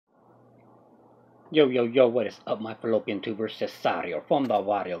Yo, yo, yo, what is up, my fallopian tuber? Cesario from the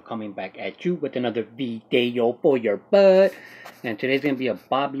Barrio coming back at you with another video for your butt. And today's going to be a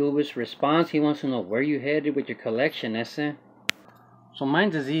Bob Lewis response. He wants to know where you headed with your collection, Ese. So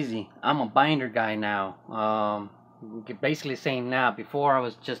mine's is easy. I'm a binder guy now. Basically saying now, before I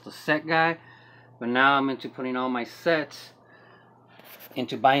was just a set guy, but now I'm into putting all my sets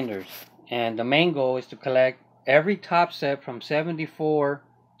into binders. And the main goal is to collect every top set from 74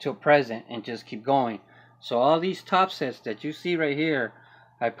 till present and just keep going. So all these top sets that you see right here,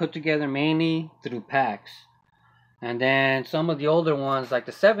 I put together mainly through packs. And then some of the older ones, like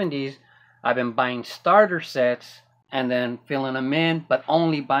the 70s, I've been buying starter sets and then filling them in, but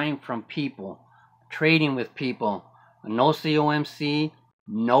only buying from people, trading with people. No COMC,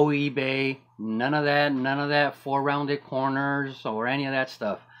 no eBay, none of that four rounded corners or any of that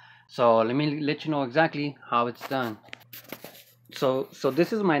stuff. So let me let you know exactly how it's done. So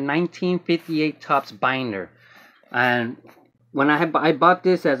this is my 1958 Topps binder, and when I bought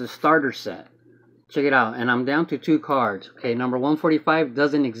this as a starter set. Check it out, and I'm down to 2 cards. Okay, number 145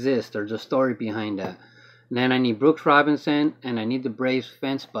 doesn't exist. There's a story behind that. And then I need Brooks Robinson, and I need the Braves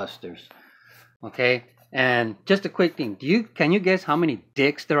Fence Busters. Okay, and just a quick thing. Can you guess how many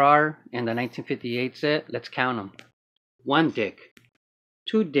dicks there are in the 1958 set? Let's count them. 1 dick,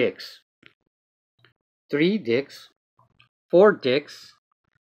 2 dicks, 3 dicks, 4 dicks,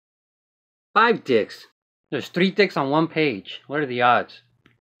 5 dicks. There's 3 dicks on 1 page. What are the odds?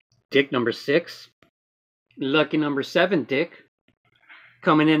 Dick number 6. Lucky number 7 dick.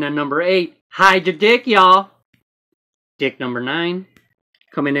 Coming in at number 8. Hide your dick, y'all. Dick number 9.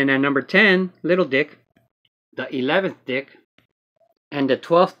 Coming in at number 10. Little dick. The 11th dick. And the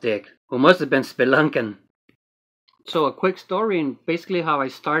 12th dick, who must have been spelunking. So a quick story and basically how I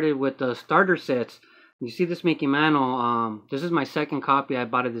started with the starter sets. You see this Mickey Mantle, this is my second copy I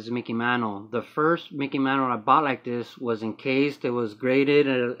bought of this Mickey Mantle. The first Mickey Mantle I bought like this was encased, it was graded,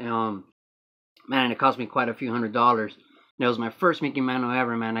 man, it cost me quite a few $100s. That was my first Mickey Mantle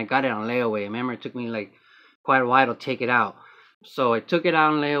ever, man. I got it on layaway. I remember it took me like quite a while to take it out. So I took it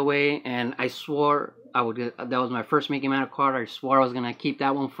out on layaway, and I swore I would get, that was my first Mickey Mantle card. I swore I was going to keep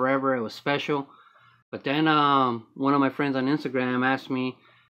that one forever. It was special. But then one of my friends on Instagram asked me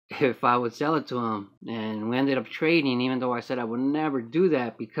if I would sell it to him, and we ended up trading, even though I said I would never do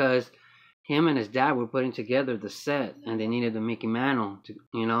that because him and his dad were putting together the set and they needed the Mickey Mantle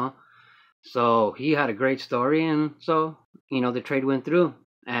to, so he had a great story, and so the trade went through.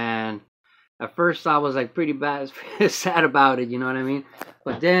 And at first I was like pretty bad sad about it, you know what I mean?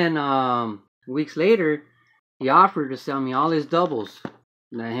 But then weeks later he offered to sell me all his doubles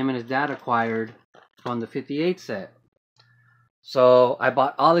that him and his dad acquired from the 58 set. So I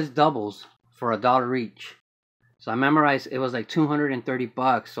bought all his doubles for $1 each. So I memorized, it was like 230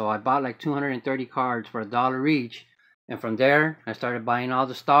 bucks. So I bought like 230 cards for $1 each. And from there, I started buying all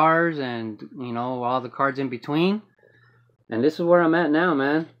the stars and, all the cards in between. And this is where I'm at now,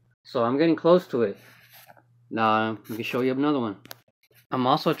 man. So I'm getting close to it. Now, let me show you another one. I'm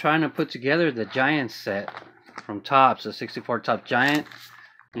also trying to put together the Giants set from Topps, the 64 Topps Giant.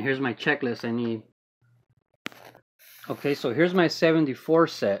 And here's my checklist I need. Okay, so here's my 74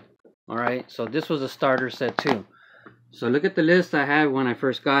 set. Alright, so this was a starter set too. So look at the list I had when I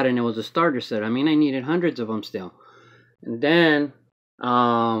first got it, and it was a starter set. I mean, I needed hundreds of them still. And then,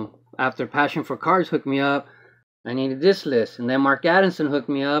 after Passion for Cards hooked me up, I needed this list. And then Mark Adamson hooked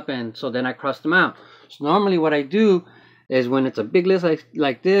me up, and so then I crossed them out. So normally what I do is when it's a big list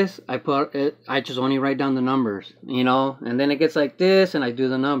like this, I just only write down the numbers, and then it gets like this, and I do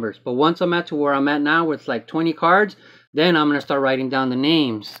the numbers. But once I'm at to where I'm at now, where it's like 20 cards, then I'm going to start writing down the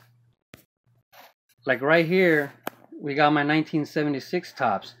names. Like right here, we got my 1976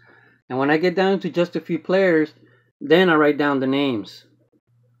 Topps. And when I get down to just a few players, then I write down the names.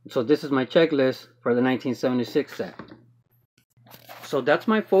 So this is my checklist for the 1976 set. So that's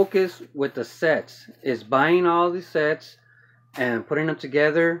my focus with the sets, is buying all these sets and putting them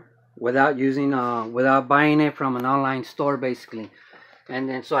together without buying it from an online store, basically. And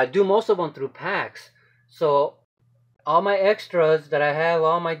then so I do most of them through packs. So all my extras that I have,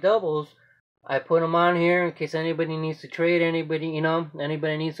 all my doubles, I put them on here in case anybody needs to trade, anybody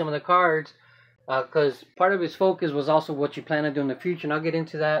needs some of the cards. Because part of his focus was also what you plan to do in the future, and I'll get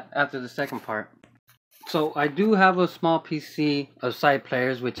into that after the second part. So I do have a small PC of side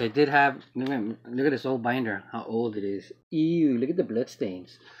players, which I did have. Look at this old binder, how old it is. Ew, look at the blood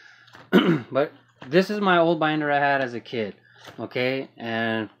stains. But this is my old binder I had as a kid, okay?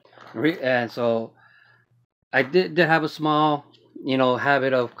 And so I did have a small,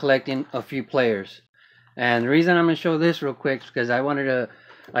 habit of collecting a few players. And the reason I'm going to show this real quick is because I wanted to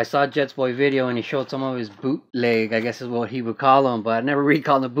I saw Jets Boy video and he showed some of his bootleg, I guess is what he would call them, but I never really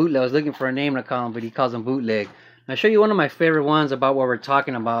called them bootleg. I was looking for a name to call them, but he calls them bootleg. I'll show you one of my favorite ones about what we're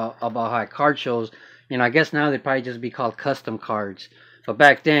talking about how card shows. You know, I guess now they'd probably just be called custom cards. But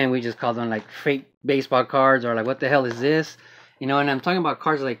back then, we just called them like fake baseball cards, or like, what the hell is this? You know, and I'm talking about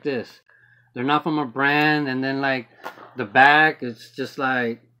cards like this. They're not from a brand, and then like the back, it's just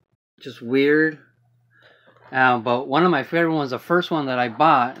like, just weird. But one of my favorite ones, the first one that I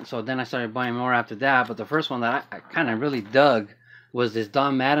bought, so then I started buying more after that, but the first one that I kind of really dug was this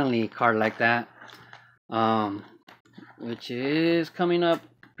Don Mattingly card like that, which is coming up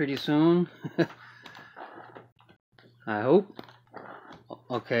pretty soon. I hope.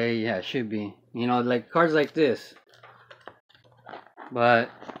 Okay, yeah, it should be. You know, like cards like this. But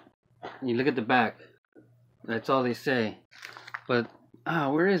you look at the back. That's all they say. But,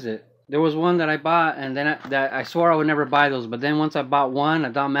 where is it? There was one that I bought, and then I swore I would never buy those. But then once I bought one, a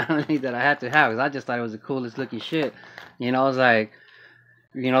Don Mattingly that I had to have, because I just thought it was the coolest looking shit. You know, I was like,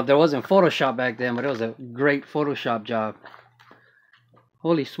 you know, there wasn't Photoshop back then, but it was a great Photoshop job.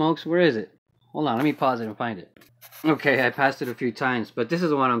 Holy smokes, where is it? Hold on, let me pause it and find it. Okay, I passed it a few times, but this is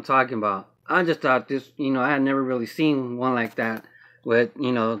the one I'm talking about. I just thought this, you know, I had never really seen one like that with,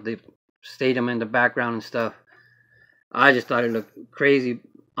 you know, the stadium in the background and stuff. I just thought it looked crazy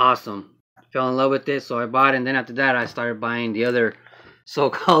awesome. Fell in love with this, so I bought it, and then after that I started buying the other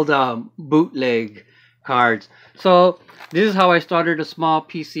so-called bootleg cards. So this is how I started a small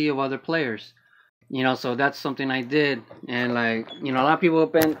PC of other players. You know, so that's something I did. And like, you know, a lot of people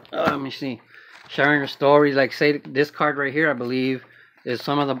have been, let me see, sharing their stories. Like, say this card right here, I believe, is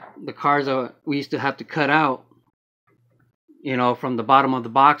some of the cards that we used to have to cut out, you know, from the bottom of the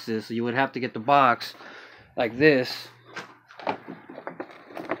boxes. So you would have to get the box like this.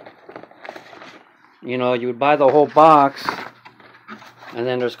 You know, you would buy the whole box, and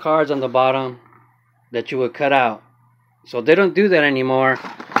then there's cards on the bottom that you would cut out. So they don't do that anymore.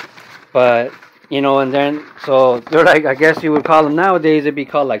 But, you know, and then, so they're like, I guess you would call them nowadays, it'd be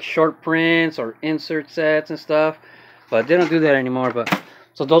called like short prints or insert sets and stuff. But they don't do that anymore. But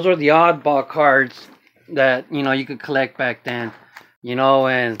so those are the oddball cards that, you know, you could collect back then. You know,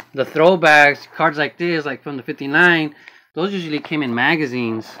 and the throwbacks, cards like this, like from the 59, those usually came in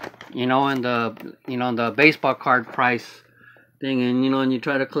magazines, you know, and the baseball card price thing, and, you know, and you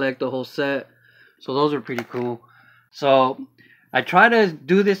try to collect the whole set. So those are pretty cool. So I try to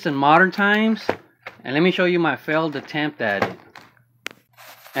do this in modern times, and let me show you my failed attempt at it.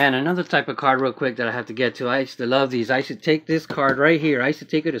 And another type of card real quick that I have to get to. I used to love these. I used to take this card right here. I used to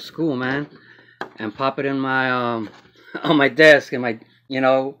take it to school, man, and pop it in my on my desk, and my, you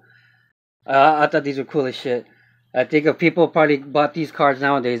know, I thought these were cool as shit. I think if people probably bought these cards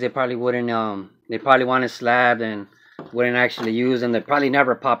nowadays, they probably wouldn't, they probably want it slabbed and wouldn't actually use them. They'd probably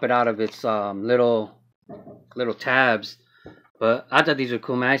never pop it out of its little tabs. But I thought these were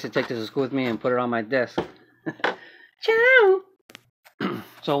cool, man. I used to take this to school with me and put it on my desk. Ciao!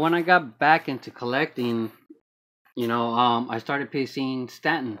 So when I got back into collecting, you know, I started PCing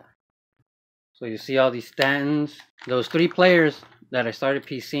Stanton. So you see all these Stantons. Those 3 players that I started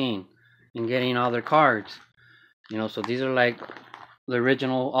PCing and getting all their cards. You know, so these are like the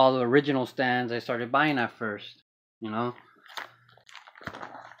original, all the original stands I started buying at first, you know.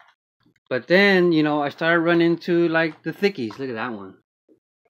 But then, you know, I started running into like the thickies. Look at that one.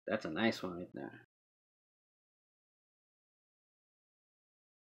 That's a nice one right there.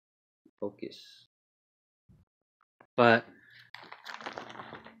 Focus. But,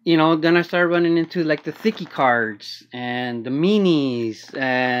 you know, then I started running into like the thicky cards and the minis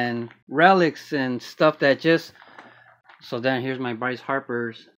and relics and stuff that just... So then here's my Bryce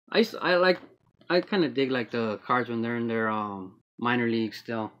Harper's. I kind of dig like the cards when they're in their minor league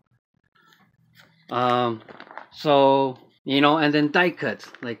still. So, you know, and then die cuts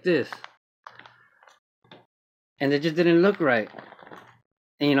like this, and they just didn't look right.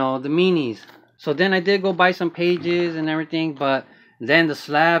 You know, the minis. So then I did go buy some pages and everything, but then the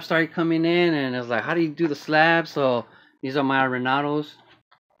slabs started coming in, and it was like, how do you do the slabs? So these are my Arenados.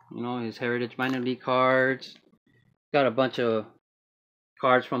 You know, his Heritage minor league cards. Got a bunch of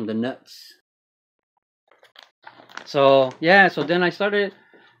cards from the Nuts. So, yeah, so then I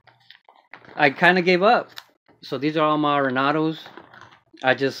kind of gave up. So these are all my Arenados.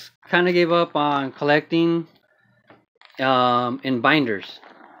 I just kind of gave up on collecting in binders,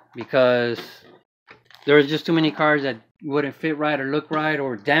 because there was just too many cards that wouldn't fit right or look right,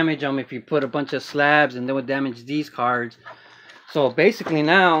 or damage them if you put a bunch of slabs, and they would damage these cards. So basically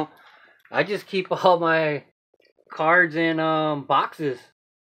now, I just keep all my cards in boxes,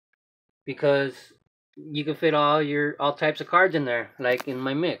 because you can fit all types of cards in there, like in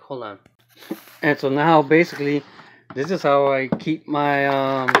my Mic. Hold on. And so now basically, this is how I keep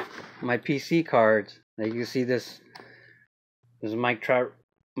my my PC cards. Like you see this Mike Trout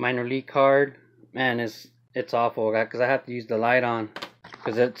minor league card. Man, it's awful because I have to use the light on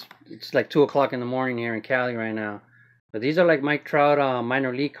because it's like 2 o'clock in the morning here in Cali right now. But these are like Mike Trout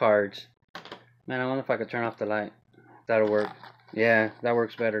minor league cards. Man, I wonder if I could turn off the light. That'll work. Yeah, that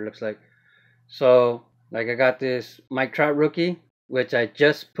works better. Looks like. So like I got this Mike Trout rookie, which I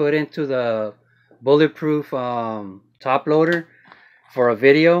just put into the bulletproof top loader for a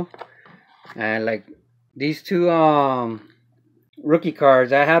video, and like these two rookie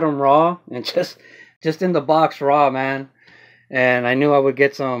cards, I had them raw and just in the box raw, man. And I knew I would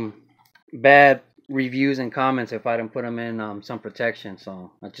get some bad reviews and comments if I didn't put them in some protection,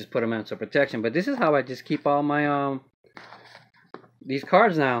 so I just put them in some protection. But this is how I just keep all my these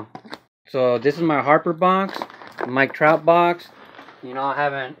cards now. So this is my Harper box, Mike Trout box. You know, I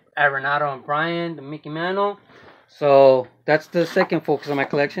have an Arenado and Bryant, the Mickey Mantle. So that's the second focus of my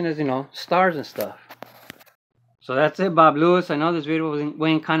collection is, you know, stars and stuff. So that's it, Bob Lewis. I know this video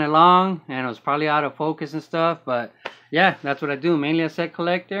went kind of long and it was probably out of focus and stuff, but yeah, that's what I do. Mainly a set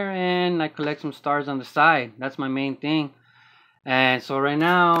collector, and I collect some stars on the side. That's my main thing. And so right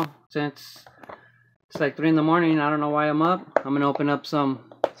now, since it's like 3 in the morning, I don't know why I'm up. I'm gonna open up some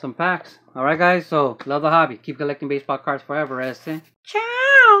packs. All right, guys. So love the hobby. Keep collecting baseball cards forever, Este.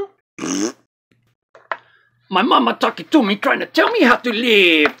 Ciao. My mama talking to me, trying to tell me how to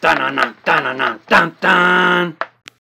live. Dun dun dun dun dun dun dun.